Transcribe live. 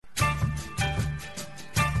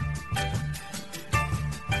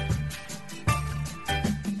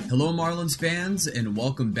Hello, Marlins fans, and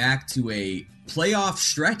welcome back to a playoff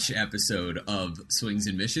stretch episode of Swings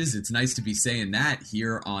and Mishes. It's nice to be saying that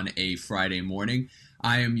here on a Friday morning.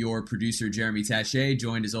 I am your producer, Jeremy Taché,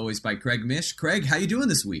 joined as always by Craig Mish. Craig, how you doing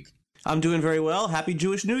this week? I'm doing very well. Happy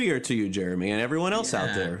Jewish New Year to you, Jeremy, and everyone else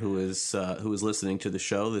out there who is listening to the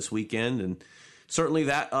show this weekend. And certainly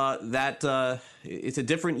that it's a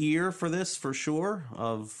different year for this, for sure,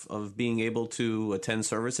 of being able to attend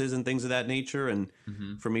services and things of that nature. And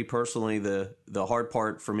for me personally, the hard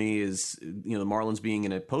part for me is, the Marlins being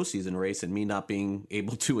in a postseason race and me not being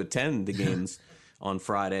able to attend the games on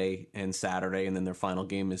Friday and Saturday, and then their final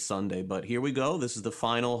game is Sunday. But here we go. This is the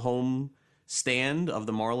final home stand of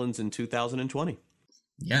the Marlins in 2020.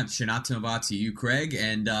 Yeah, Shana Tova to you, Craig.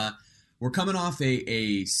 And we're coming off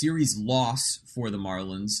a series loss for the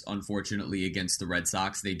Marlins, unfortunately, against the Red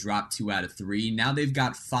Sox. They dropped 2 out of 3. Now they've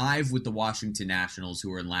got 5 with the Washington Nationals,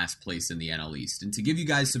 who are in last place in the NL East. And to give you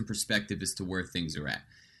guys some perspective as to where things are at,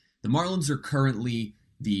 the Marlins are currently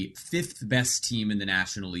the 5th best team in the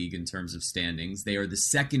National League in terms of standings. They are the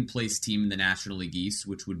 2nd place team in the National League East,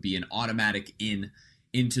 which would be an automatic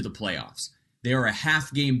into the playoffs. They are a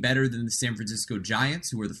half game better than the San Francisco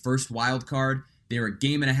Giants, who are the first wild card. They are a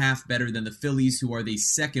game and a half better than the Phillies, who are the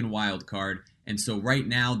 2nd wild card. And so right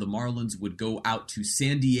now, the Marlins would go out to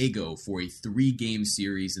San Diego for a 3-game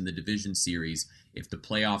series in the division series if the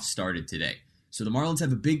playoffs started today. So the Marlins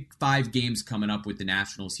have a big 5 games coming up with the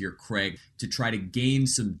Nationals here, Craig, to try to gain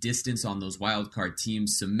some distance on those wild card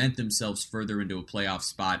teams, cement themselves further into a playoff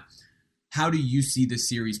spot. How do you see this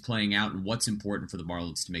series playing out, and what's important for the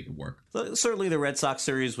Marlins to make it work? Certainly the Red Sox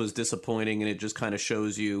series was disappointing, and it just kind of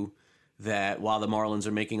shows you that while the Marlins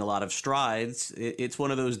are making a lot of strides, it's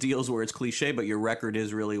one of those deals where it's cliche, but your record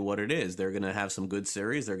is really what it is. They're going to have some good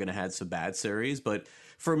series. They're going to have some bad series. But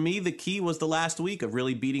for me, the key was the last week of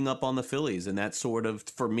really beating up on the Phillies, and that sort of,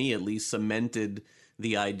 for me at least, cemented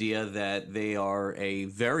the idea that they are a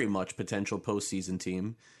very much potential postseason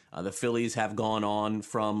team. The Phillies have gone on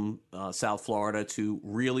from South Florida to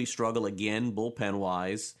really struggle again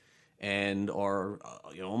bullpen-wise, and are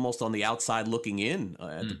almost on the outside looking in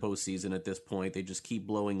at the postseason at this point. They just keep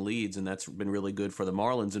blowing leads, and that's been really good for the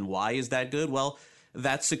Marlins. And why is that good? Well,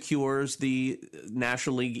 that secures the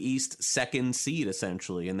National League East 2nd seed,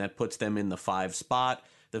 essentially, and that puts them in the 5 spot.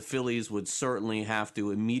 The Phillies would certainly have to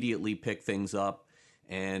immediately pick things up,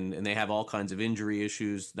 and they have all kinds of injury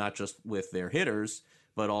issues, not just with their hitters,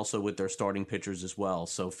 but also with their starting pitchers as well.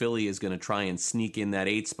 So Philly is going to try and sneak in that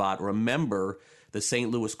 8 spot. Remember, the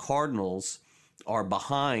St. Louis Cardinals are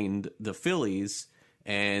behind the Phillies,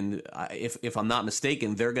 and if I'm not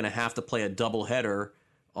mistaken, they're going to have to play a doubleheader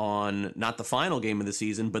on not the final game of the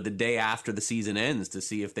season, but the day after the season ends to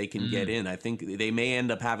see if they can get in. I think they may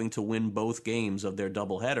end up having to win both games of their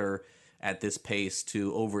doubleheader at this pace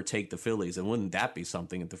to overtake the Phillies. And wouldn't that be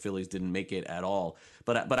something if the Phillies didn't make it at all?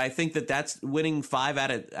 But I think that's winning 5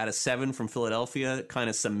 out of 7 from Philadelphia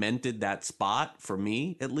kind of cemented that spot for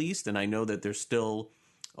me, at least. And I know that there's still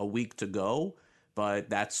a week to go, but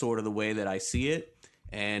that's sort of the way that I see it.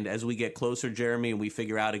 And as we get closer, Jeremy, and we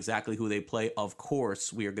figure out exactly who they play, of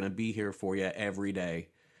course, we are going to be here for you every day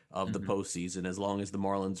of the postseason, as long as the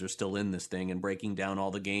Marlins are still in this thing and breaking down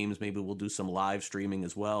all the games. Maybe we'll do some live streaming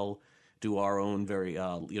as well, do our own very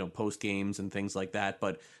post games and things like that.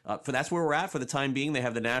 But that's where we're at for the time being. They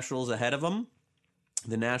have the Nationals ahead of them.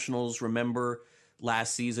 The Nationals, remember,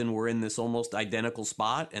 last season were in this almost identical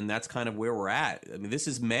spot, and that's kind of where we're at. I mean, this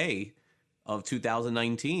is May of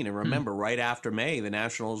 2019, and remember, right after May, the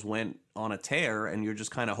Nationals went on a tear, and you're just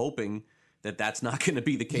kind of hoping that that's not going to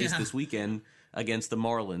be the case this weekend against the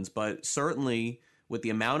Marlins. But certainly, with the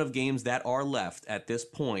amount of games that are left at this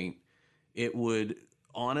point, it would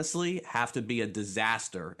honestly have to be a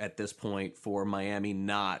disaster at this point for Miami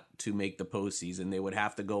not to make the postseason. They would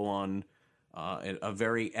have to go on a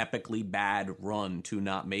very epically bad run to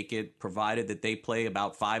not make it, provided that they play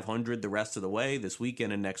about 500 the rest of the way this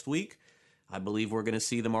weekend and next week. I believe we're going to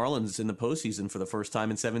see the Marlins in the postseason for the first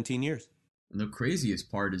time in 17 years. And the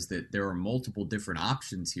craziest part is that there are multiple different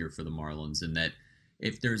options here for the Marlins, and that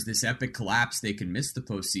if there's this epic collapse, they can miss the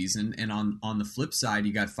postseason. And on the flip side,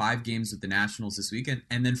 you got 5 games with the Nationals this weekend,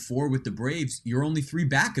 and then 4 with the Braves. You're only 3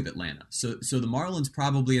 back of Atlanta. So the Marlins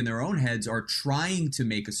probably in their own heads are trying to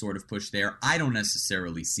make a sort of push there. I don't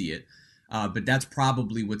necessarily see it, but that's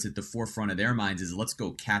probably what's at the forefront of their minds is let's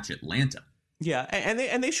go catch Atlanta. Yeah,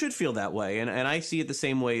 and they should feel that way, and I see it the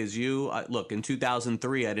same way as you. Look, in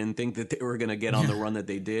 2003, I didn't think that they were going to get on the run that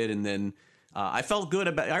they did, and then I felt good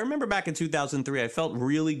about. I remember back in 2003, I felt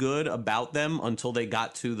really good about them until they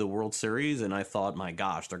got to the World Series, and I thought, my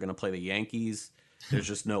gosh, they're going to play the Yankees. There's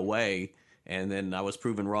just no way. and then I was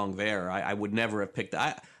proven wrong there. I would never have picked.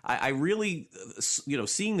 I really,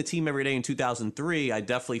 seeing the team every day in 2003, I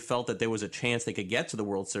definitely felt that there was a chance they could get to the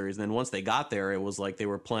World Series. And then once they got there, it was like they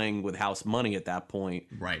were playing with house money at that point,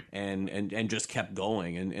 right? And just kept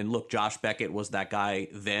going. And look, Josh Beckett was that guy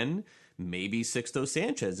then. Maybe Sixto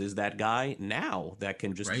Sanchez is that guy now that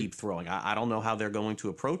can just keep throwing. I don't know how they're going to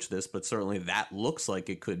approach this, but certainly that looks like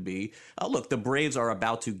it could be. Look, the Braves are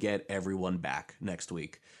about to get everyone back next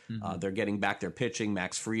week. They're getting back their pitching.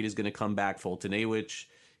 Max Fried is going to come back. Fulton Awich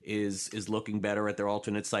is looking better at their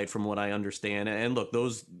alternate site from what I understand. And look,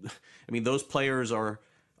 those players are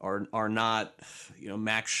not,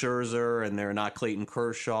 Max Scherzer, and they're not Clayton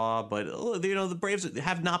Kershaw, but the Braves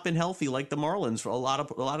have not been healthy like the Marlins for a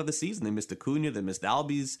lot of the season. They missed Acuna, they missed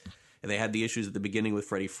Albies, and they had the issues at the beginning with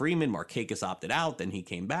Freddie Freeman. Markakis opted out, then he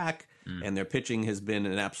came back, and their pitching has been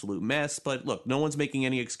an absolute mess. But look, no one's making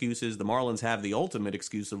any excuses. The Marlins have the ultimate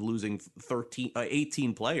excuse of losing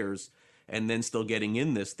 18 players and then still getting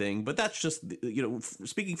in this thing. But that's just,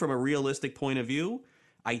 speaking from a realistic point of view,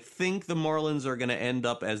 I think the Marlins are going to end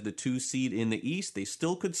up as the 2 seed in the East. They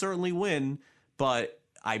still could certainly win, but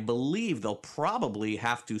I believe they'll probably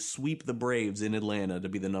have to sweep the Braves in Atlanta to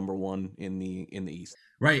be the number 1 in the East.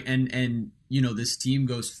 Right, and this team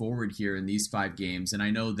goes forward here in these 5 games, and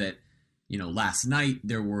I know that last night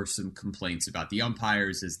there were some complaints about the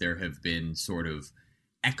umpires, as there have been sort of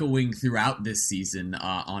echoing throughout this season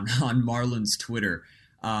on Marlins Twitter.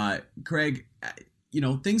 Craig,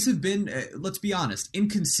 things have been, let's be honest,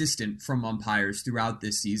 inconsistent from umpires throughout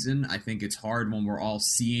this season. I think it's hard when we're all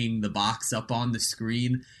seeing the box up on the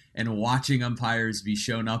screen and watching umpires be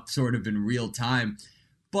shown up sort of in real time.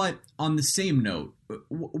 But on the same note,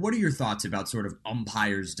 what are your thoughts about sort of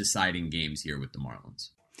umpires deciding games here with the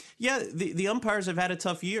Marlins? Yeah, the umpires have had a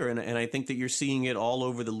tough year, and I think that you're seeing it all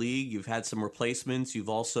over the league. You've had some replacements. You've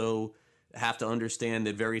also have to understand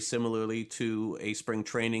that very similarly to a spring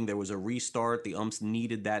training, there was a restart. The umps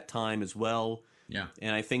needed that time as well. Yeah.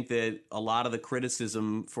 And I think that a lot of the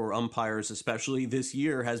criticism for umpires, especially this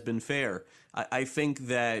year, has been fair. I think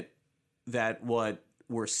that what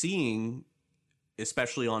we're seeing,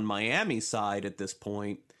 especially on Miami's side at this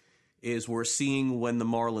point, is we're seeing when the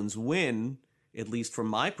Marlins win, at least from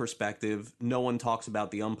my perspective, no one talks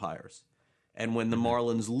about the umpires. And when the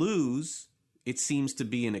Marlins lose, it seems to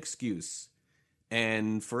be an excuse.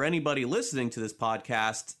 And for anybody listening to this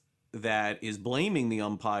podcast that is blaming the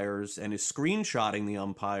umpires and is screenshotting the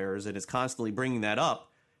umpires and is constantly bringing that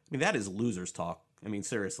up, I mean, that is losers talk. I mean,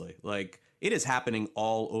 seriously, like, it is happening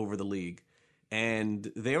all over the league. And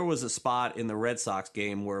there was a spot in the Red Sox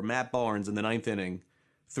game where Matt Barnes in the 9th inning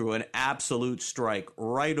threw an absolute strike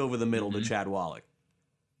right over the middle to Chad Wallach,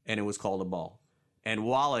 and it was called a ball. And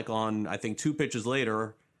Wallach, on, I think, 2 pitches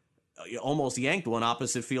later, almost yanked one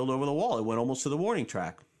opposite field over the wall. It went almost to the warning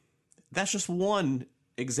track. That's just one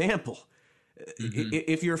example.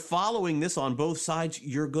 If you're following this on both sides,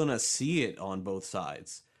 you're going to see it on both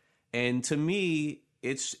sides. And to me,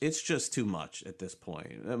 it's just too much at this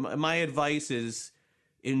point. My advice is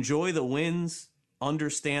enjoy the wins,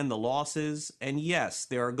 understand the losses, and yes,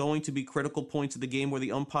 there are going to be critical points of the game where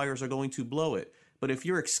the umpires are going to blow it. But if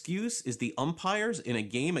your excuse is the umpires in a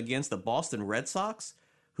game against the Boston Red Sox,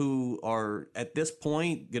 who are at this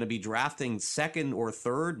point going to be drafting 2nd or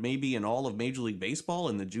 3rd, maybe in all of Major League Baseball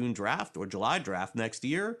in the June draft or July draft next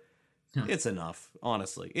year, it's enough.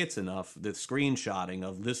 Honestly, it's enough. The screenshotting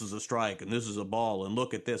of this is a strike and this is a ball and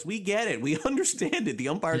look at this. We get it. We understand it. The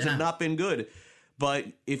umpires have not been good. But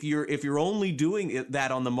if you're only doing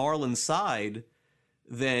that on the Marlins side,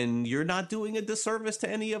 then you're not doing a disservice to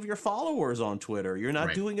any of your followers on Twitter. You're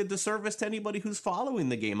not doing a disservice to anybody who's following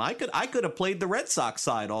the game. I could have played the Red Sox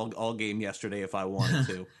side all game yesterday if I wanted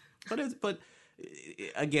to. But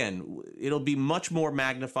again, it'll be much more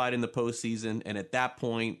magnified in the postseason, and at that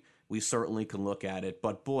point, we certainly can look at it.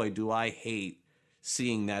 But boy, do I hate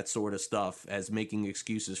seeing that sort of stuff as making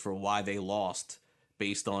excuses for why they lost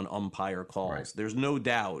based on umpire calls. Right. There's no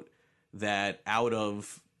doubt that out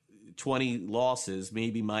of 20 losses,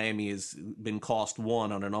 maybe Miami has been cost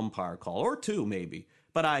 1 on an umpire call, or 2 maybe.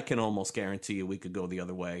 But I can almost guarantee you we could go the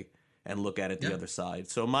other way and look at it the other side.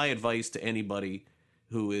 So my advice to anybody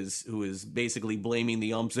who is basically blaming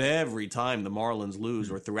the umps every time the Marlins lose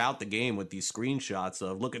or throughout the game with these screenshots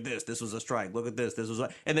of, look at this was a strike, look at this was a...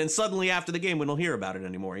 And then suddenly after the game, we don't hear about it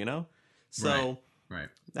anymore, So... Right.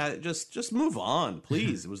 Just move on,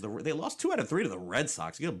 please. They lost 2 out of 3 to the Red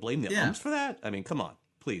Sox. You gonna blame the umps for that? I mean, come on,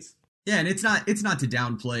 please. Yeah, and it's not to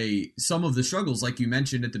downplay some of the struggles, like you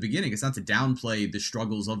mentioned at the beginning. It's not to downplay the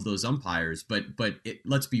struggles of those umpires, but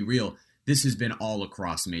let's be real. This has been all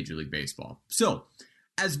across Major League Baseball. So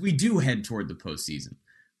as we do head toward the postseason,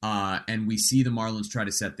 and we see the Marlins try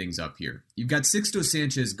to set things up here, you've got Sixto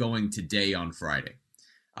Sanchez going today on Friday.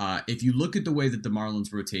 If you look at the way that the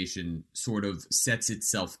Marlins rotation sort of sets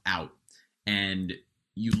itself out, and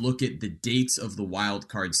you look at the dates of the wild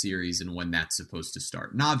card series and when that's supposed to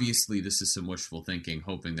start. And obviously, this is some wishful thinking,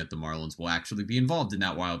 hoping that the Marlins will actually be involved in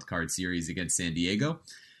that wild card series against San Diego.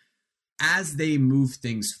 As they move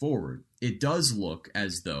things forward, it does look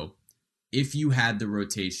as though if you had the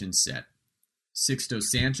rotation set, Sixto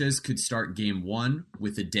Sanchez could start game 1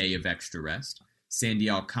 with a day of extra rest. Sandy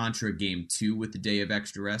Alcantara game 2 with a day of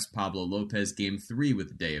extra rest. Pablo Lopez game 3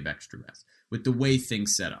 with a day of extra rest. With the way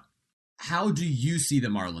things set up. How do you see the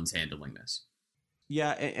Marlins handling this?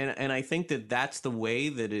 Yeah, and I think that that's the way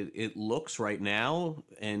that it looks right now.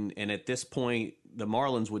 And at this point, the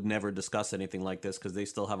Marlins would never discuss anything like this because they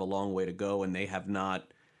still have a long way to go, and they have not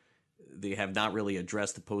really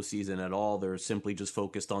addressed the postseason at all. They're simply just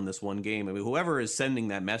focused on this one game. I mean, whoever is sending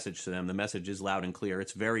that message to them, the message is loud and clear.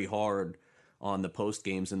 It's very hard on the post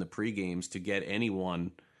games and the pre games to get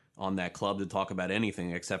anyone on that club to talk about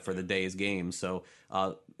anything except for the day's game. So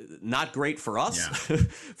not great for us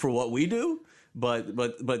for what we do,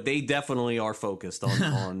 but they definitely are focused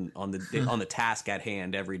on the task at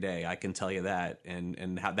hand every day. I can tell you that,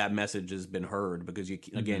 and how that message has been heard, because you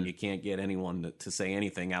can't get anyone to say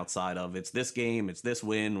anything outside of it's this game, it's this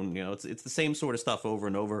win. It's the same sort of stuff over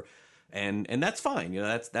and over. And that's fine.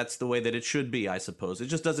 That's the way that it should be, I suppose. It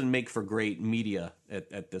just doesn't make for great media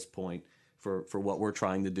at this point for what we're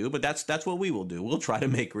trying to do. But that's what we will do. We'll try to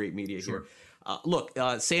make great media here. Look,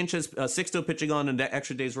 Sanchez, Sixto pitching on an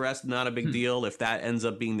extra day's rest, not a big deal. If that ends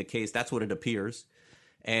up being the case, that's what it appears.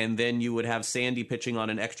 And then you would have Sandy pitching on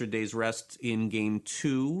an extra day's rest in game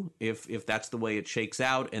 2, if that's the way it shakes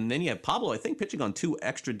out. And then you have Pablo, I think, pitching on 2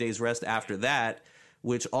 extra days rest after that,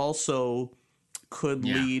 which also could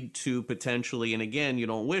lead to potentially, and again, you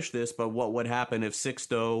don't wish this, but what would happen if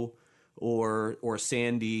Sixto or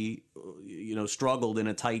Sandy, struggled in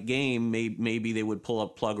a tight game? Maybe they would pull a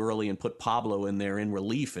plug early and put Pablo in there in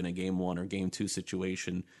relief in a game 1 or game 2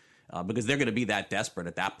 situation, because they're going to be that desperate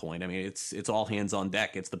at that point. I mean, it's all hands on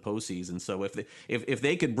deck. It's the postseason. So if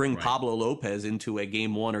they could bring Pablo Lopez into a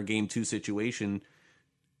game 1 or game 2 situation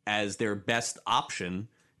as their best option,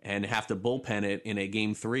 and have to bullpen it in a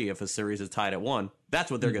game 3 if a series is tied at 1, that's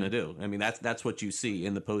what they're going to do. I mean, that's what you see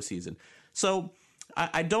in the postseason. So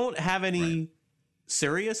I don't have any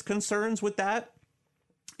serious concerns with that.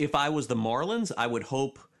 If I was the Marlins, I would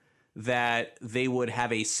hope that they would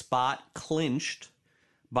have a spot clinched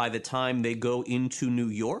by the time they go into New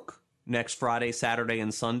York next Friday, Saturday,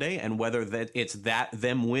 and Sunday, and whether that it's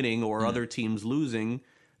them winning or other teams losing,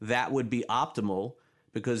 that would be optimal.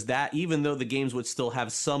 Because that, even though the games would still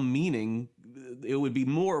have some meaning, it would be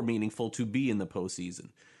more meaningful to be in the postseason.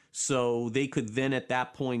 So they could then at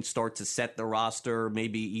that point start to set the roster,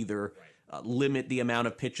 maybe either limit the amount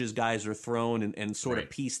of pitches guys are thrown and sort of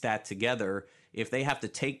piece that together. If they have to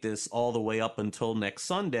take this all the way up until next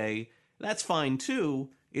Sunday, that's fine too.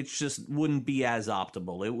 It just wouldn't be as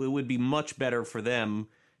optimal. It would be much better for them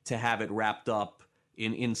to have it wrapped up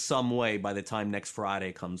in some way by the time next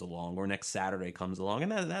Friday comes along or next Saturday comes along.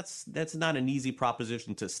 And that's not an easy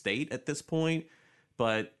proposition to state at this point.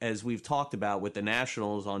 But as we've talked about with the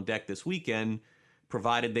Nationals on deck this weekend,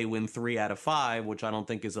 provided they win 3 out of 5, which I don't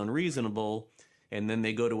think is unreasonable, and then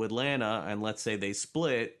they go to Atlanta and let's say they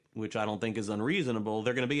split, which I don't think is unreasonable,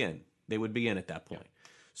 they're going to be in. They would be in at that point.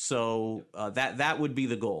 So that would be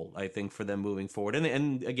the goal, I think, for them moving forward.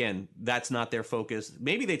 And again, that's not their focus.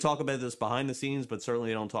 Maybe they talk about this behind the scenes, but certainly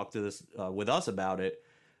they don't talk to this with us about it.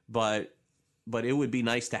 But it would be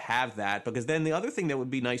nice to have that, because then the other thing that would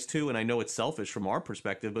be nice too, and I know it's selfish from our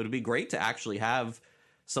perspective, but it'd be great to actually have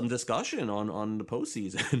some discussion on the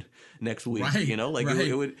postseason next week. Right,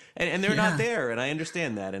 it would, and they're not there, and I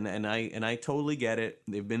understand that, and I totally get it.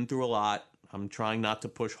 They've been through a lot. I'm trying not to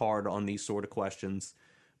push hard on these sort of questions.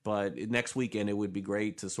 But next weekend, it would be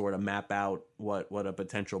great to sort of map out what a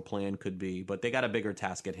potential plan could be. But they got a bigger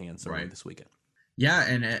task at hand this weekend. Yeah,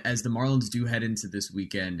 and as the Marlins do head into this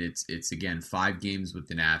weekend, it's again 5 games with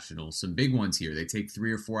the Nationals. Some big ones here. They take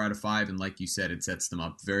 3 or 4 out of 5, and like you said, it sets them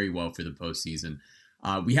up very well for the postseason.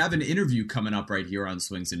 We have an interview coming up right here on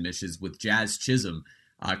Swings and Mishes with Jazz Chisholm.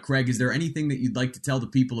 Craig, is there anything that you'd like to tell the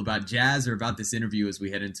people about Jazz or about this interview as we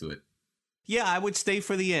head into it? Yeah, I would stay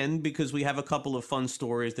for the end because we have a couple of fun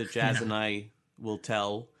stories that Jazz and I will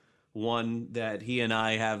tell. One that he and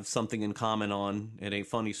I have something in common on, and a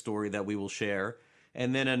funny story that we will share.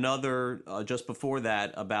 And then another just before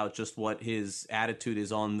that about just what his attitude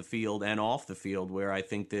is on the field and off the field, where I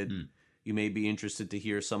think that you may be interested to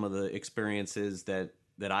hear some of the experiences that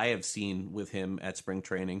that I have seen with him at spring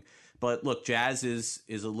training. But look, Jazz is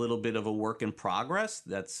a little bit of a work in progress.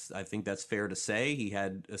 I think that's fair to say. He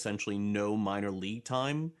had essentially no minor league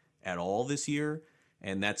time at all this year,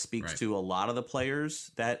 and that speaks to a lot of the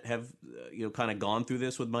players that have kind of gone through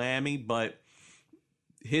this with Miami. But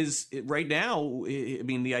right now, I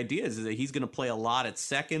mean, the idea is that he's going to play a lot at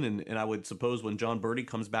second, and I would suppose when John Birdie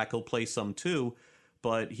comes back, he'll play some too.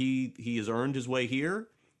 But he has earned his way here.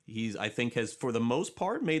 I think has for the most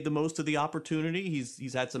part made the most of the opportunity.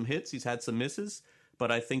 He's had some hits, he's had some misses,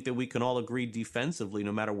 but I think that we can all agree defensively,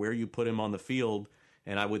 no matter where you put him on the field,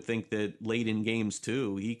 and I would think that late in games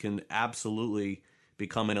too, he can absolutely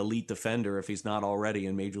become an elite defender if he's not already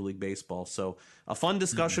in Major League Baseball. So a fun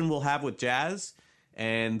discussion we'll have with Jazz,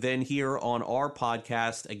 and then here on our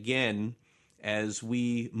podcast again as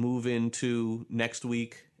we move into next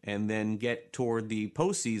week and then get toward the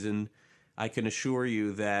postseason. I can assure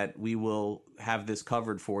you that we will have this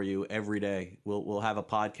covered for you every day. We'll have a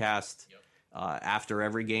podcast after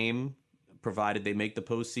every game, provided they make the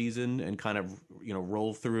postseason, and kind of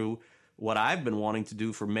roll through what I've been wanting to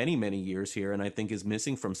do for many, many years here, and I think is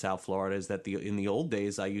missing from South Florida is that in the old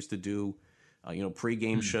days I used to do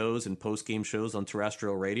pregame shows and postgame shows on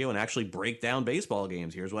terrestrial radio and actually break down baseball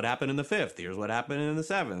games. Here's what happened in the fifth. Here's what happened in the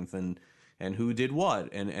seventh, and who did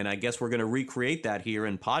what. And I guess we're going to recreate that here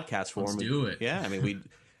in podcast form. Let's do it. Yeah, I mean,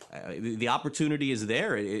 the opportunity is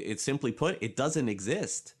there. It's simply put, it doesn't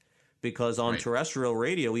exist because on terrestrial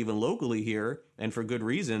radio, even locally here, and for good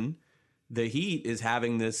reason, the Heat is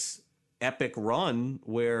having this epic run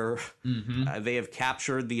where they have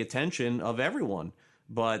captured the attention of everyone.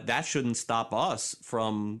 But that shouldn't stop us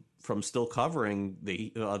from still covering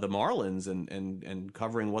the Marlins and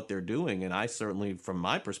covering what they're doing. And I certainly, from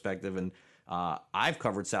my perspective, and I've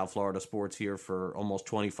covered South Florida sports here for almost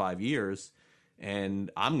 25 years,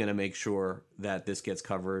 and I'm going to make sure that this gets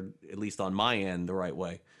covered, at least on my end, the right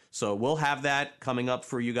way. So we'll have that coming up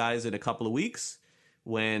for you guys in a couple of weeks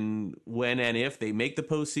when and if they make the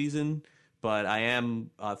postseason. But I am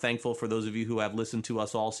thankful for those of you who have listened to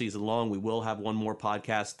us all season long. We will have one more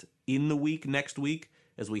podcast in the week next week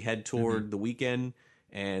as we head toward the weekend.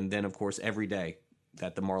 And then, of course, every day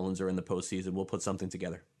that the Marlins are in the postseason, we'll put something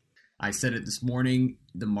together. I said it this morning,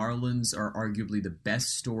 the Marlins are arguably the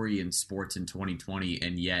best story in sports in 2020,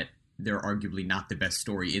 and yet they're arguably not the best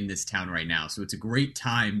story in this town right now. So it's a great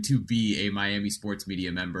time to be a Miami Sports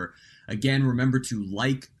Media member. Again, remember to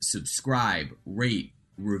like, subscribe, rate,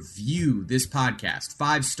 review this podcast.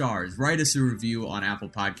 5 stars. Write us a review on Apple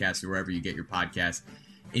Podcasts or wherever you get your podcasts.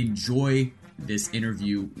 Enjoy this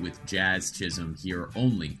interview with Jazz Chisholm here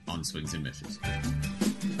only on Swings and Mishes.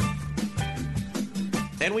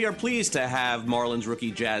 And we are pleased to have Marlins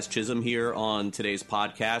rookie Jazz Chisholm here on today's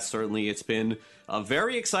podcast. Certainly it's been a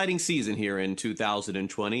very exciting season here in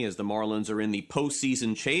 2020 as the Marlins are in the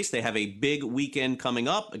postseason chase. They have a big weekend coming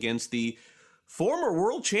up against the former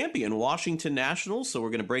world champion Washington Nationals. So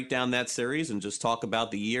we're going to break down that series and just talk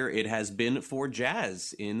about the year it has been for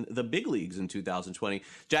Jazz in the big leagues in 2020.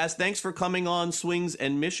 Jazz, thanks for coming on Swings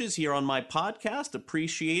and Mishes here on my podcast.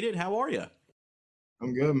 Appreciate it. How are you?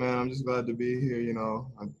 I'm good, man. I'm just glad to be here.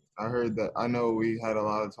 I heard that. I know we had a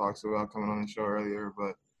lot of talks about coming on the show earlier,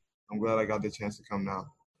 but I'm glad I got the chance to come now.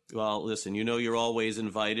 Well, listen, you're always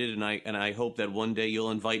invited, and I hope that one day you'll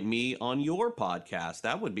invite me on your podcast.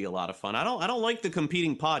 That would be a lot of fun. I don't like the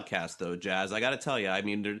competing podcast though, Jazz. I got to tell you, I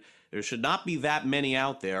mean, there should not be that many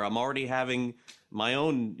out there. I'm already having my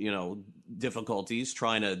own, difficulties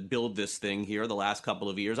trying to build this thing here the last couple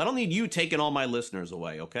of years. I don't need you taking all my listeners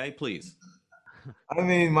away, okay? Please. I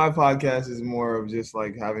mean, my podcast is more of just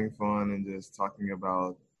like having fun and just talking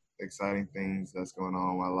about exciting things that's going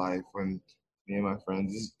on in my life. When me and my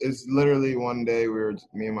friends, it's literally one day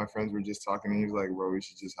me and my friends were just talking, and he was like, "Bro, we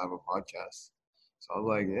should just have a podcast." So I was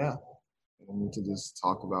like, "Yeah, we need to just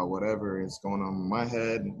talk about whatever is going on in my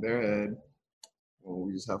head, their head, and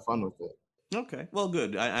we just have fun with it." Okay, well,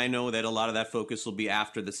 good. I know that a lot of that focus will be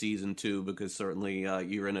after the season too, because certainly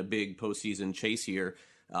you're in a big postseason chase here.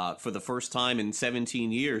 For the first time in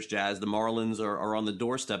 17 years, Jazz, the Marlins are on the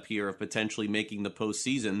doorstep here of potentially making the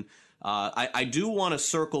postseason. I do want to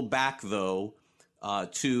circle back, though,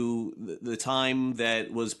 to the time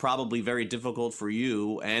that was probably very difficult for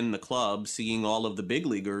you and the club, seeing all of the big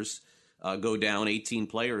leaguers go down, 18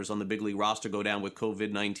 players on the big league roster go down with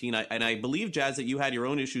COVID-19. And I believe, Jazz, that you had your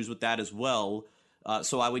own issues with that as well.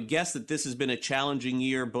 So I would guess that this has been a challenging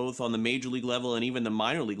year, both on the major league level and even the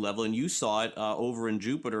minor league level, and you saw it over in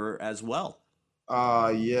Jupiter as well.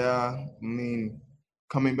 Yeah, I mean,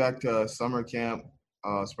 coming back to summer camp,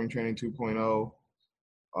 spring training 2.0,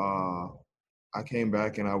 I came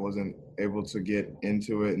back and I wasn't able to get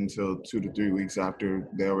into it until 2 to 3 weeks after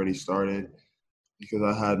they already started because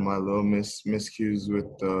I had my little miscues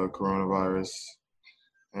with the coronavirus.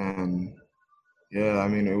 And yeah, I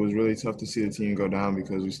mean, it was really tough to see the team go down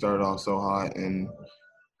because we started off so hot and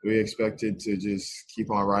we expected to just keep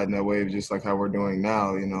on riding that wave just like how we're doing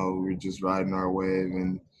now. You know, we're just riding our wave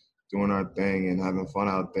and doing our thing and having fun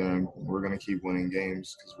out there. And we're going to keep winning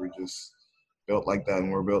games because we're just built like that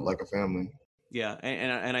and we're built like a family. Yeah,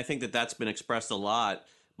 and I think that that's been expressed a lot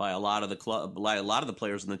by a lot of the club, by a lot of the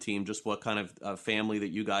players in the team. Just what kind of family that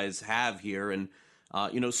you guys have here, and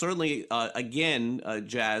certainly again,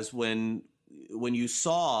 Jazz, when you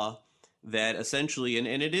saw that essentially, and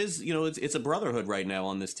it is, it's a brotherhood right now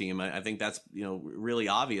on this team. I think that's really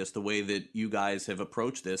obvious the way that you guys have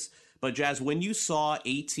approached this. But Jazz, when you saw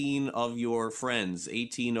 18 of your friends,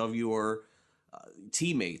 18 of your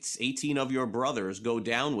teammates, 18 of your brothers go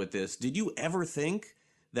down with this, did you ever think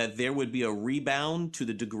that there would be a rebound to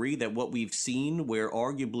the degree that what we've seen, where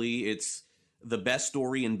arguably it's the best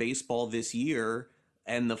story in baseball this year,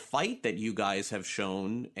 and the fight that you guys have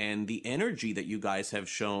shown and the energy that you guys have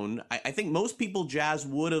shown? I think most people, Jazz,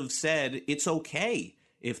 would have said it's okay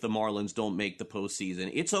if the Marlins don't make the postseason.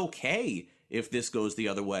 It's okay if this goes the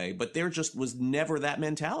other way. But there just was never that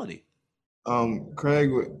mentality.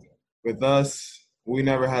 Craig, with us, we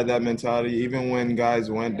never had that mentality. Even when guys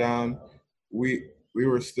went down, we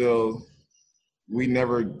were still, we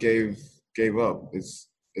never gave up. It's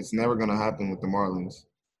never gonna happen with the Marlins.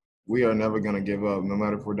 We are never gonna give up. No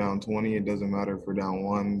matter if we're down 20, it doesn't matter if we're down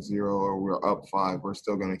 1-0 or we're up 5. We're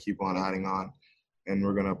still gonna keep on adding on, and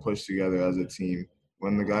we're gonna push together as a team.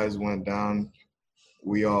 When the guys went down,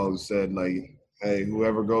 we all said like, "Hey,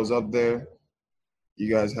 whoever goes up there,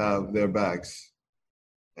 you guys have their backs."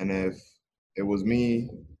 And if it was me,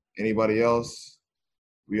 anybody else,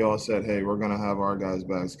 we all said, "Hey, we're gonna have our guys'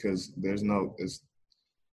 backs," because there's no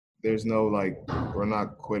like, we're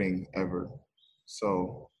not quitting ever.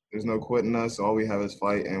 So there's no quitting us. All we have is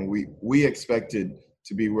fight, and we expected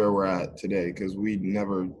to be where we're at today because we'd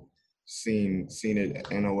never seen it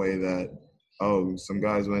in a way that, oh, some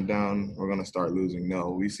guys went down, we're gonna start losing.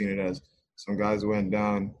 No, we've seen it as some guys went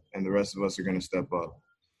down, and the rest of us are gonna step up.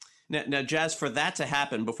 Now, Jazz, for that to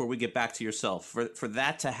happen, before we get back to yourself, for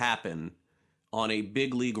that to happen on a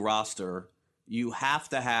big league roster, you have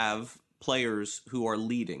to have players who are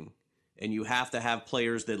leading, and you have to have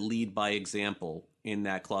players that lead by example in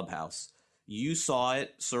that clubhouse. You saw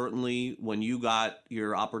it certainly when you got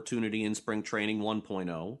your opportunity in spring training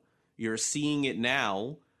 1.0. You're seeing it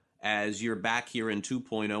now as you're back here in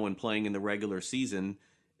 2.0 and playing in the regular season.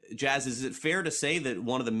 Jazz, is it fair to say that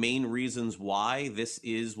one of the main reasons why this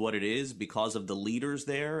is what it is because of the leaders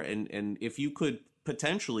there? And if you could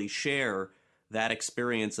potentially share that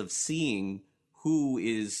experience of seeing who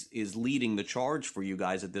is leading the charge for you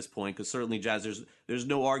guys at this point, because certainly, Jazz, there's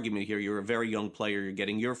no argument here. You're a very young player. You're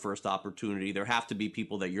getting your first opportunity. There have to be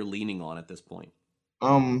people that you're leaning on at this point.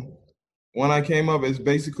 When I came up, it's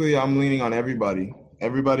basically I'm leaning on everybody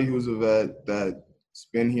who's a vet that's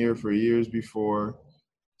been here for years before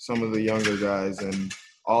some of the younger guys, and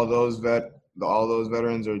all those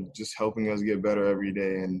veterans are just helping us get better every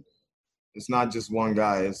day. And it's not just one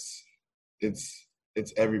guy; it's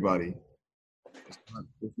everybody.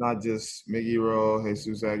 It's not just Miggy Rowe,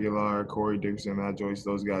 Jesus Aguilar, Corey Dixon, Matt Joyce,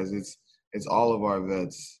 those guys. It's all of our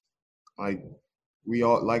vets. Like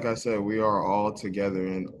like I said, we are all together,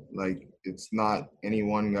 and like it's not any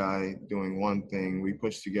one guy doing one thing. We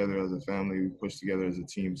push together as a family. We push together as a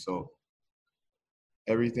team. So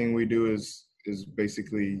everything we do is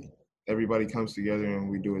basically everybody comes together and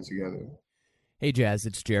we do it together. Hey, Jazz,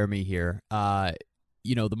 it's Jeremy here. The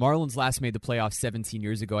Marlins last made the playoffs 17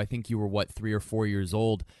 years ago. I think you were, 3 or 4 years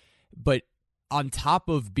old. But on top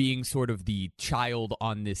of being sort of the child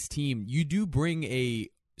on this team, you do bring a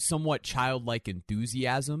somewhat childlike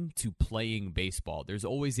enthusiasm to playing baseball. There's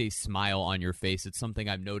always a smile on your face. It's something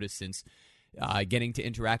I've noticed since getting to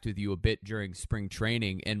interact with you a bit during spring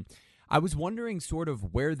training. And I was wondering sort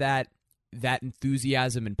of where that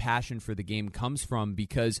enthusiasm and passion for the game comes from,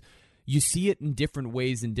 because you see it in different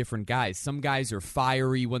ways in different guys. Some guys are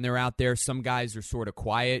fiery when they're out there. Some guys are sort of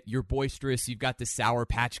quiet. You're boisterous. You've got the Sour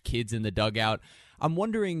Patch Kids in the dugout. I'm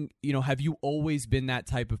wondering, have you always been that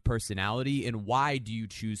type of personality, and why do you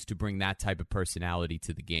choose to bring that type of personality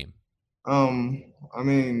to the game? I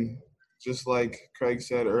mean, just like Craig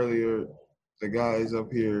said earlier, the guys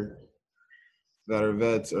up here that are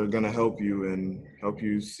vets are going to help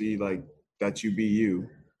you see like that you be you.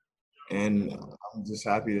 And I'm just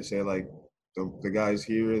happy to say, like, the guys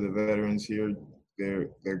here, the veterans here,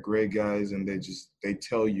 they're great guys, and they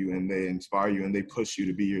tell you and they inspire you and they push you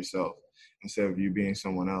to be yourself instead of you being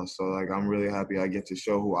someone else. So like I'm really happy I get to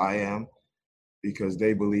show who I am because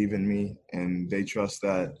they believe in me and they trust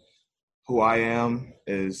that who I am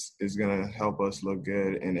is gonna help us look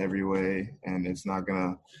good in every way, and it's not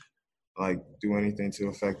gonna like do anything to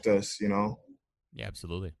affect us, you know. Yeah,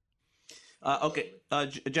 absolutely. Okay,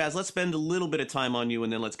 Jazz, let's spend a little bit of time on you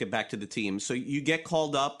and then let's get back to the team. So you get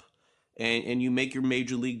called up and you make your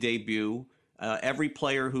major league debut. Every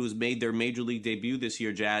player who's made their major league debut this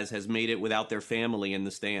year, Jazz, has made it without their family in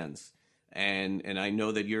the stands. And I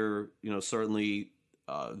know that you're, certainly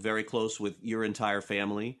very close with your entire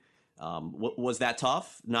family. Was that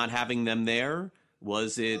tough, not having them there?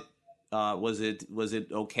 Was it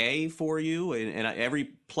okay for you? And every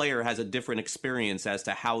player has a different experience as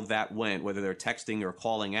to how that went, whether they're texting or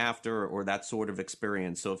calling after or that sort of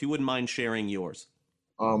experience. So if you wouldn't mind sharing yours.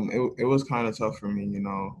 It was kind of tough for me,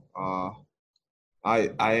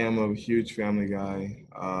 I am a huge family guy.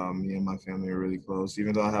 Me and my family are really close.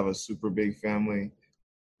 Even though I have a super big family,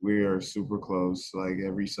 we are super close. Like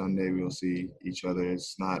every Sunday we'll see each other.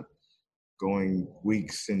 It's not going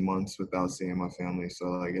weeks and months without seeing my family. So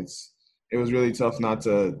like it was really tough not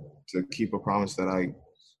to keep a promise that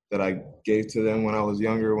I gave to them when I was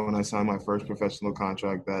younger, when I signed my first professional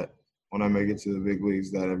contract, that when I make it to the big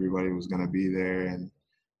leagues that everybody was gonna be there and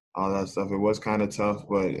all that stuff. It was kind of tough,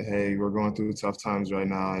 but hey, we're going through tough times right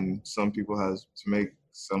now, and some people have to make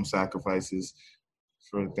some sacrifices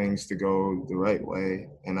for things to go the right way.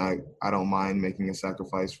 And I don't mind making a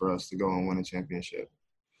sacrifice for us to go and win a championship.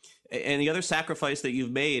 And the other sacrifice that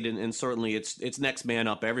you've made, and certainly it's next man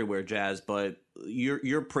up everywhere, Jazz, but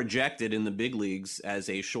you're projected in the big leagues as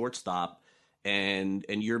a shortstop, and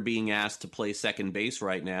you're being asked to play second base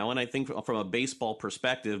right now. And I think from a baseball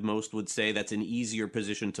perspective, most would say that's an easier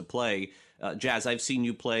position to play. Jazz, I've seen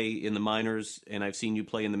you play in the minors, and I've seen you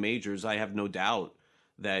play in the majors. I have no doubt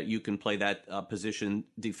that you can play that position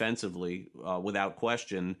defensively without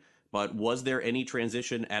question. But was there any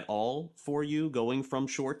transition at all for you going from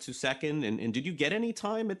short to second? And did you get any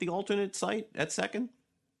time at the alternate site at second?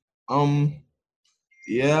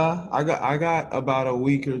 Yeah, I got about a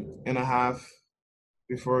week and a half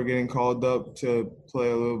before getting called up to play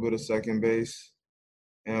a little bit of second base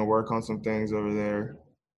and work on some things over there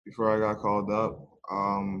before I got called up.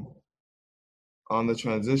 On the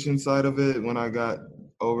transition side of it, when I got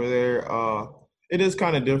over there, it is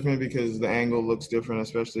kind of different because the angle looks different,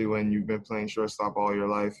 especially when you've been playing shortstop all your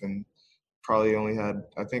life and probably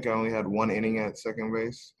I think I only had one inning at second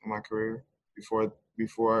base in my career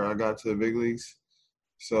before I got to the big leagues.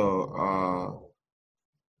 So,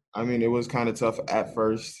 I mean, it was kind of tough at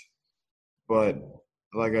first, but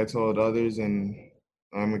like I told others, and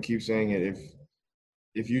I'm gonna keep saying it,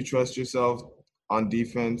 if you trust yourself on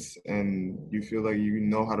defense and you feel like you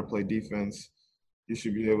know how to play defense, you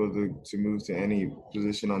should be able to move to any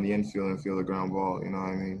position on the infield and feel the ground ball. You know what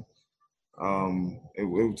I mean?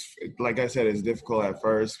 Like I said, it's difficult at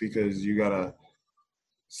first because you gotta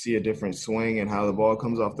see a different swing and how the ball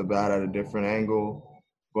comes off the bat at a different angle.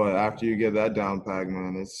 But after you get that down pat,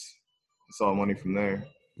 man, it's all money from there.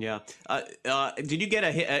 Yeah. Did you get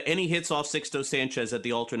any hits off Sixto Sanchez at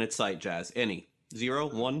the alternate site, Jazz? Any? 0,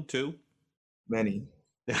 1, 2? Many.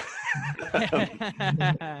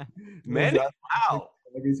 Many? Wow.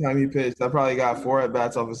 Every time he pitched, I probably got 4 at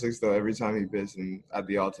bats off of Sixto every time he pitched at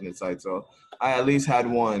the alternate site. So I at least had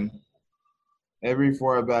one. Every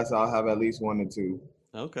 4 at bats, I'll have at least 1 to 2.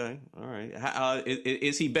 Okay, all right.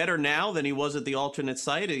 Is he better now than he was at the alternate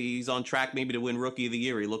site? He's on track maybe to win Rookie of the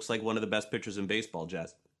Year. He looks like one of the best pitchers in baseball,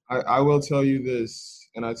 Jazz. I will tell you this,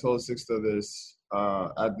 and I told Sixto this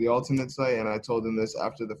at the alternate site, and I told him this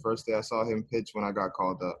after the first day I saw him pitch when I got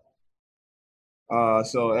called up.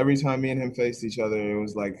 So every time me and him faced each other, it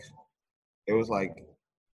was like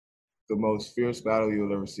the most fierce battle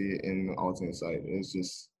you'll ever see in the alternate site. It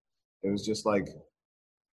was just like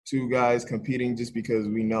 2 guys competing just because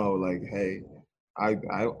we know, like, hey, I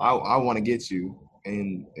want to get you,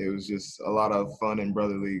 and it was just a lot of fun and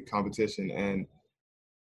brotherly competition. And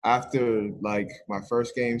after like my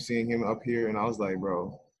first game, seeing him up here, and I was like,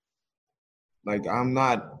 bro, like I'm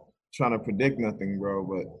not trying to predict nothing, bro,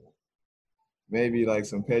 but maybe like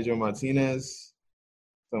some Pedro Martinez,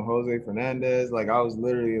 some Jose Fernandez. Like I was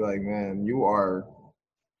literally like, man, you are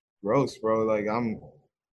gross, bro. Like I'm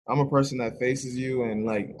a person that faces you, and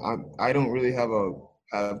like I don't really have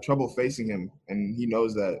trouble facing him, and he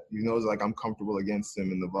knows that. He knows like I'm comfortable against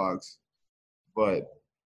him in the box. But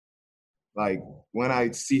like when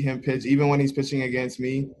I see him pitch, even when he's pitching against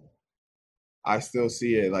me, I still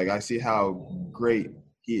see it. Like I see how great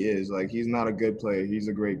he is. Like, he's not a good player. He's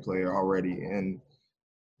a great player already, and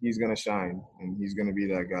he's gonna shine, and he's gonna be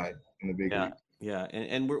that guy in the big league. Yeah,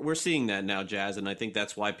 and we're seeing that now, Jazz, and I think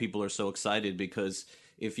that's why people are so excited, because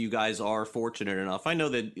if you guys are fortunate enough, I know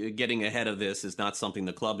that getting ahead of this is not something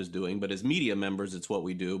the club is doing, but as media members, it's what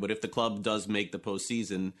we do. But if the club does make the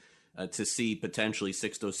postseason, to see potentially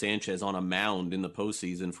Sixto Sanchez on a mound in the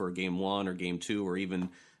postseason for Game 1 or Game 2 or even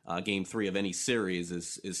Game 3 of any series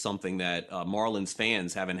is something that Marlins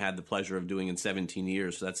fans haven't had the pleasure of doing in 17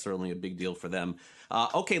 years. So that's certainly a big deal for them.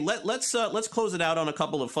 Okay, let's close it out on a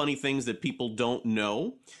couple of funny things that people don't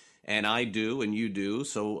know, and I do, and you do.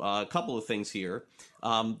 So a couple of things here.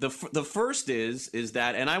 The first is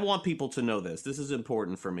that, and I want people to know this. This is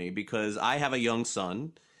important for me because I have a young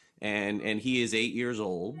son, and he is 8 years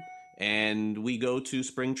old. And we go to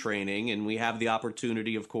spring training, and we have the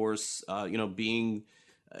opportunity, of course, being,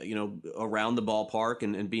 around the ballpark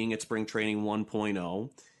and being at spring training 1.0.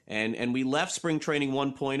 And we left spring training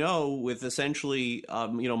 1.0 with essentially,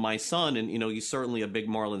 my son, and, he's certainly a big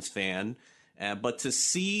Marlins fan. But to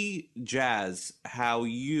see, Jazz, how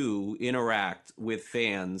you interact with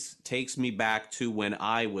fans takes me back to when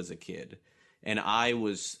I was a kid. And I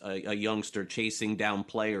was a youngster chasing down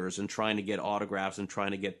players and trying to get autographs and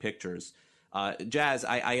trying to get pictures. Jazz,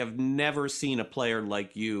 I have never seen a player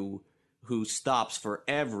like you who stops for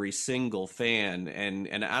every single fan.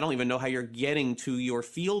 And I don't even know how you're getting to your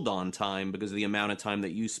field on time because of the amount of time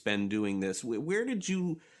that you spend doing this. Where did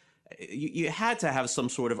you had to have some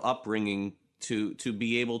sort of upbringing to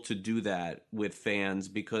be able to do that with fans,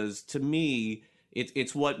 because to me,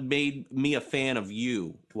 it's what made me a fan of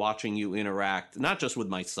you, watching you interact, not just with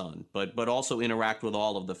my son, but also interact with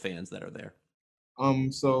all of the fans that are there.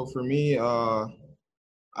 So for me, I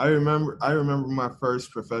remember my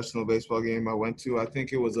first professional baseball game I went to. I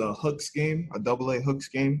think it was a Hooks game, a AA Hooks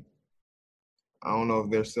game. I don't know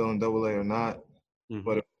if they're still in AA or not,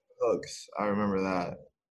 but it was Hooks. I remember that.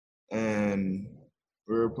 And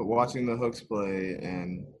we were watching the Hooks play,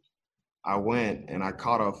 and I went and I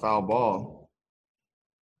caught a foul ball.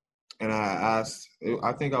 And I asked,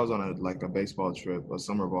 I think I was on a baseball trip, a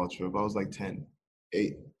summer ball trip. I was like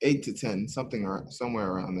 8 to 10,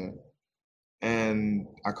 somewhere around there. And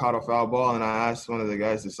I caught a foul ball, and I asked one of the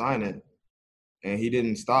guys to sign it, and he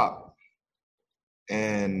didn't stop.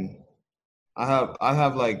 And I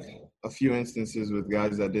have like a few instances with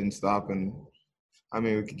guys that didn't stop, and I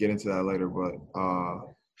mean, we could get into that later, but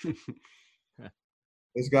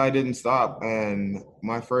this guy didn't stop. And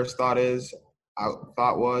my first thought was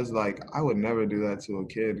I would never do that to a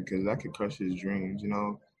kid because that could crush his dreams.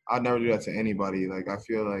 I'd never do that to anybody. Like, I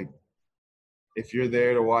feel like if you're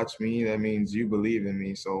there to watch me, that means you believe in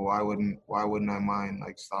me. So why wouldn't I mind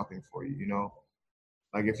stopping for you?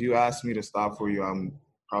 Like, if you ask me to stop for you, I'm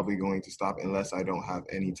probably going to stop unless I don't have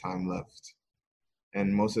any time left.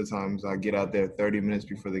 And most of the times I get out there 30 minutes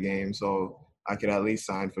before the game, so I could at least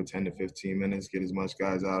sign for 10 to 15 minutes, get as much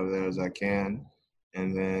guys out of there as I can,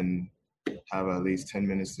 and then have at least 10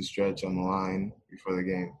 minutes to stretch on the line before the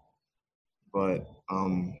game. But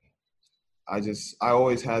I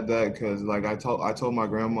always had that because I told my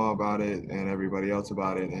grandma about it and everybody else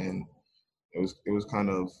about it, and it was kind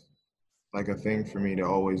of like a thing for me to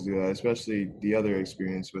always do that, especially the other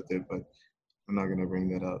experience with it, but I'm not going to bring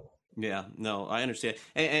that up. Yeah, no, I understand.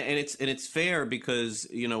 And it's fair because,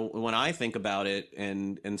 when I think about it,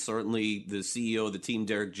 and certainly the CEO of the team,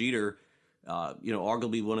 Derek Jeter,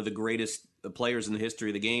 arguably one of the greatest players in the history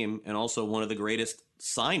of the game, and also one of the greatest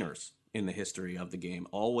signers in the history of the game,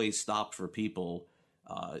 always stopped for people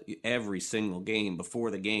every single game, before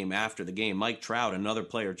the game, after the game. Mike Trout, another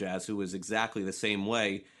player, Jazz, who was exactly the same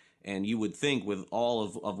way. And you would think with all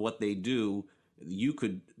of what they do, you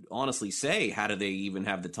could honestly say, how do they even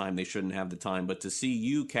have the time? They shouldn't have the time. But to see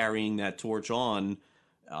you carrying that torch on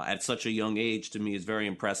at such a young age, to me, is very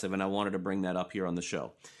impressive. And I wanted to bring that up here on the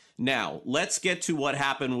show. Now, let's get to what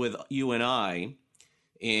happened with you and I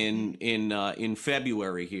in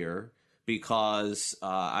February here, because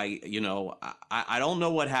I don't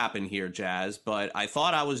know what happened here, Jazz, but I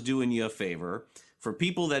thought I was doing you a favor. For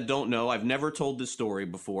people that don't know, I've never told this story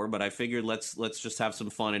before, but I figured let's just have some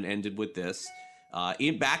fun and end it with this.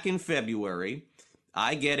 Back in February,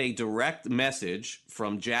 I get a direct message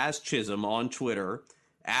from Jazz Chisholm on Twitter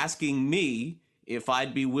asking me if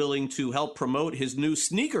I'd be willing to help promote his new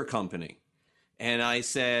sneaker company. And I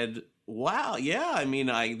said, wow, yeah, I mean,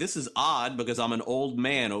 this is odd because I'm an old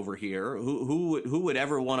man over here. Who would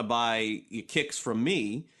ever want to buy kicks from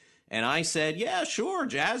me? And I said, yeah, sure,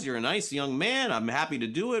 Jazz, you're a nice young man. I'm happy to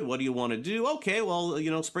do it. What do you want to do? Okay,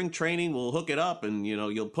 well, spring training, we'll hook it up and,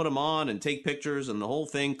 you'll put them on and take pictures and the whole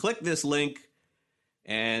thing. Click this link.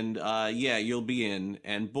 and yeah, you'll be in.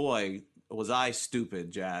 And boy, was I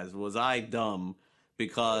stupid, Jazz. Was I dumb?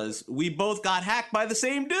 Because we both got hacked by the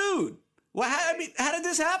same dude. Well, how did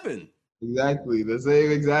this happen? Exactly. The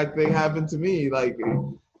same exact thing happened to me. Like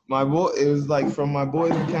my boy, it was like from my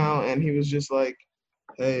boy's account, and he was just like,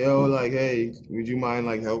 "Hey, yo, like, hey, would you mind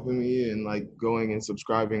like helping me and like going and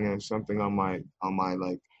subscribing or something on my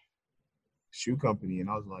like shoe company?" And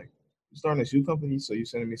I was like, "You starting a shoe company? So you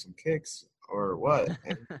sending me some kicks or what?"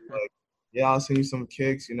 And he was like, "Yeah, I'll send you some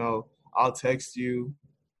kicks. You know, I'll text you.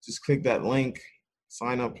 Just click that link,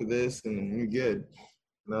 sign up for this, and you're good."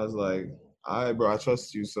 And I was like, "All right, bro, I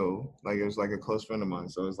trust you." So like it was like a close friend of mine.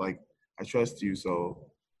 So it's like, I trust you, so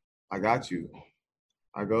I got you.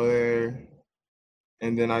 I go there,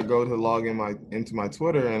 and then I go to log into my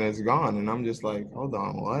Twitter, and it's gone. And I'm just like, hold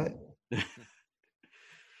on, what?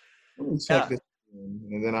 Let me check Yeah. this.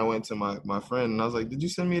 And then I went to my friend, and I was like, "Did you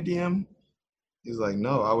send me a DM?" He's like,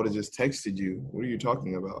 "No, I would have just texted you. What are you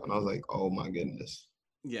talking about?" And I was like, "Oh my goodness."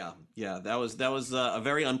 Yeah, that was a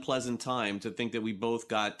very unpleasant time to think that we both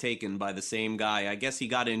got taken by the same guy. I guess he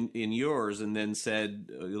got in yours and then said,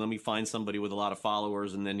 "Let me find somebody with a lot of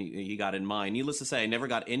followers," and then he got in mine. Needless to say, I never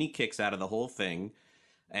got any kicks out of the whole thing.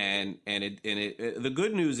 And the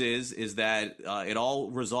good news is that it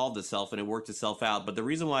all resolved itself and it worked itself out. But the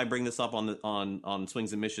reason why I bring this up on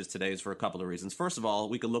Swings and Mishes today is for a couple of reasons. First of all,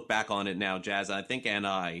 we could look back on it now, Jazz. I think and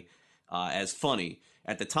I as funny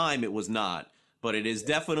at the time it was not, but it is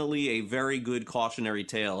definitely a very good cautionary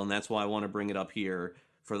tale, and that's why I want to bring it up here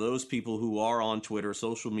for those people who are on Twitter,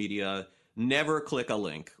 social media. Never click a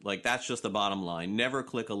link. Like, that's just the bottom line. Never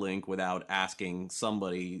click a link without asking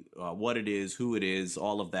somebody what it is, who it is,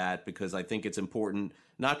 all of that, because I think it's important,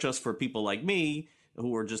 not just for people like me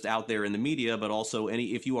who are just out there in the media, but also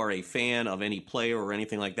if you are a fan of any player or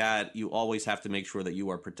anything like that, you always have to make sure that you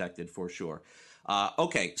are protected for sure.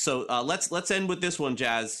 Okay, so let's end with this one,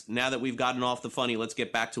 Jazz. Now that we've gotten off the funny, let's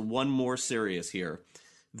get back to one more serious here.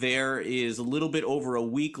 There is a little bit over a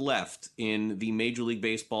week left in the Major League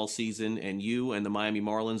Baseball season, and you and the Miami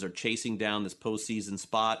Marlins are chasing down this postseason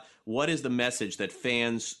spot. What is the message that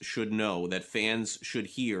fans should know, that fans should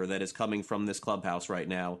hear, that is coming from this clubhouse right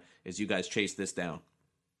now as you guys chase this down?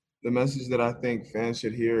 The message that I think fans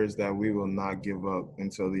should hear is that we will not give up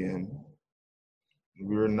until the end.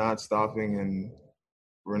 We're not stopping, and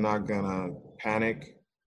we're not gonna panic.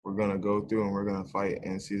 We're gonna go through, and we're gonna fight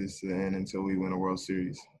and see this to the end until we win a World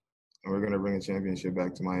Series. And we're gonna bring a championship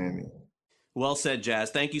back to Miami. Well said, Jazz.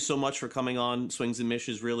 Thank you so much for coming on Swings and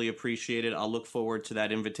Mishes. Really appreciate it. I'll look forward to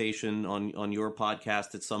that invitation on your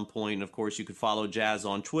podcast at some point. And of course, you could follow Jazz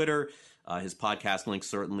on Twitter. His podcast link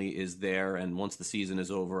certainly is there. And once the season is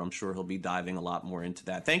over, I'm sure he'll be diving a lot more into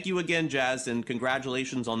that. Thank you again, Jazz, and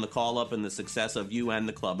congratulations on the call-up and the success of you and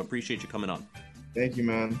the club. Appreciate you coming on. Thank you,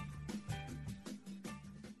 man.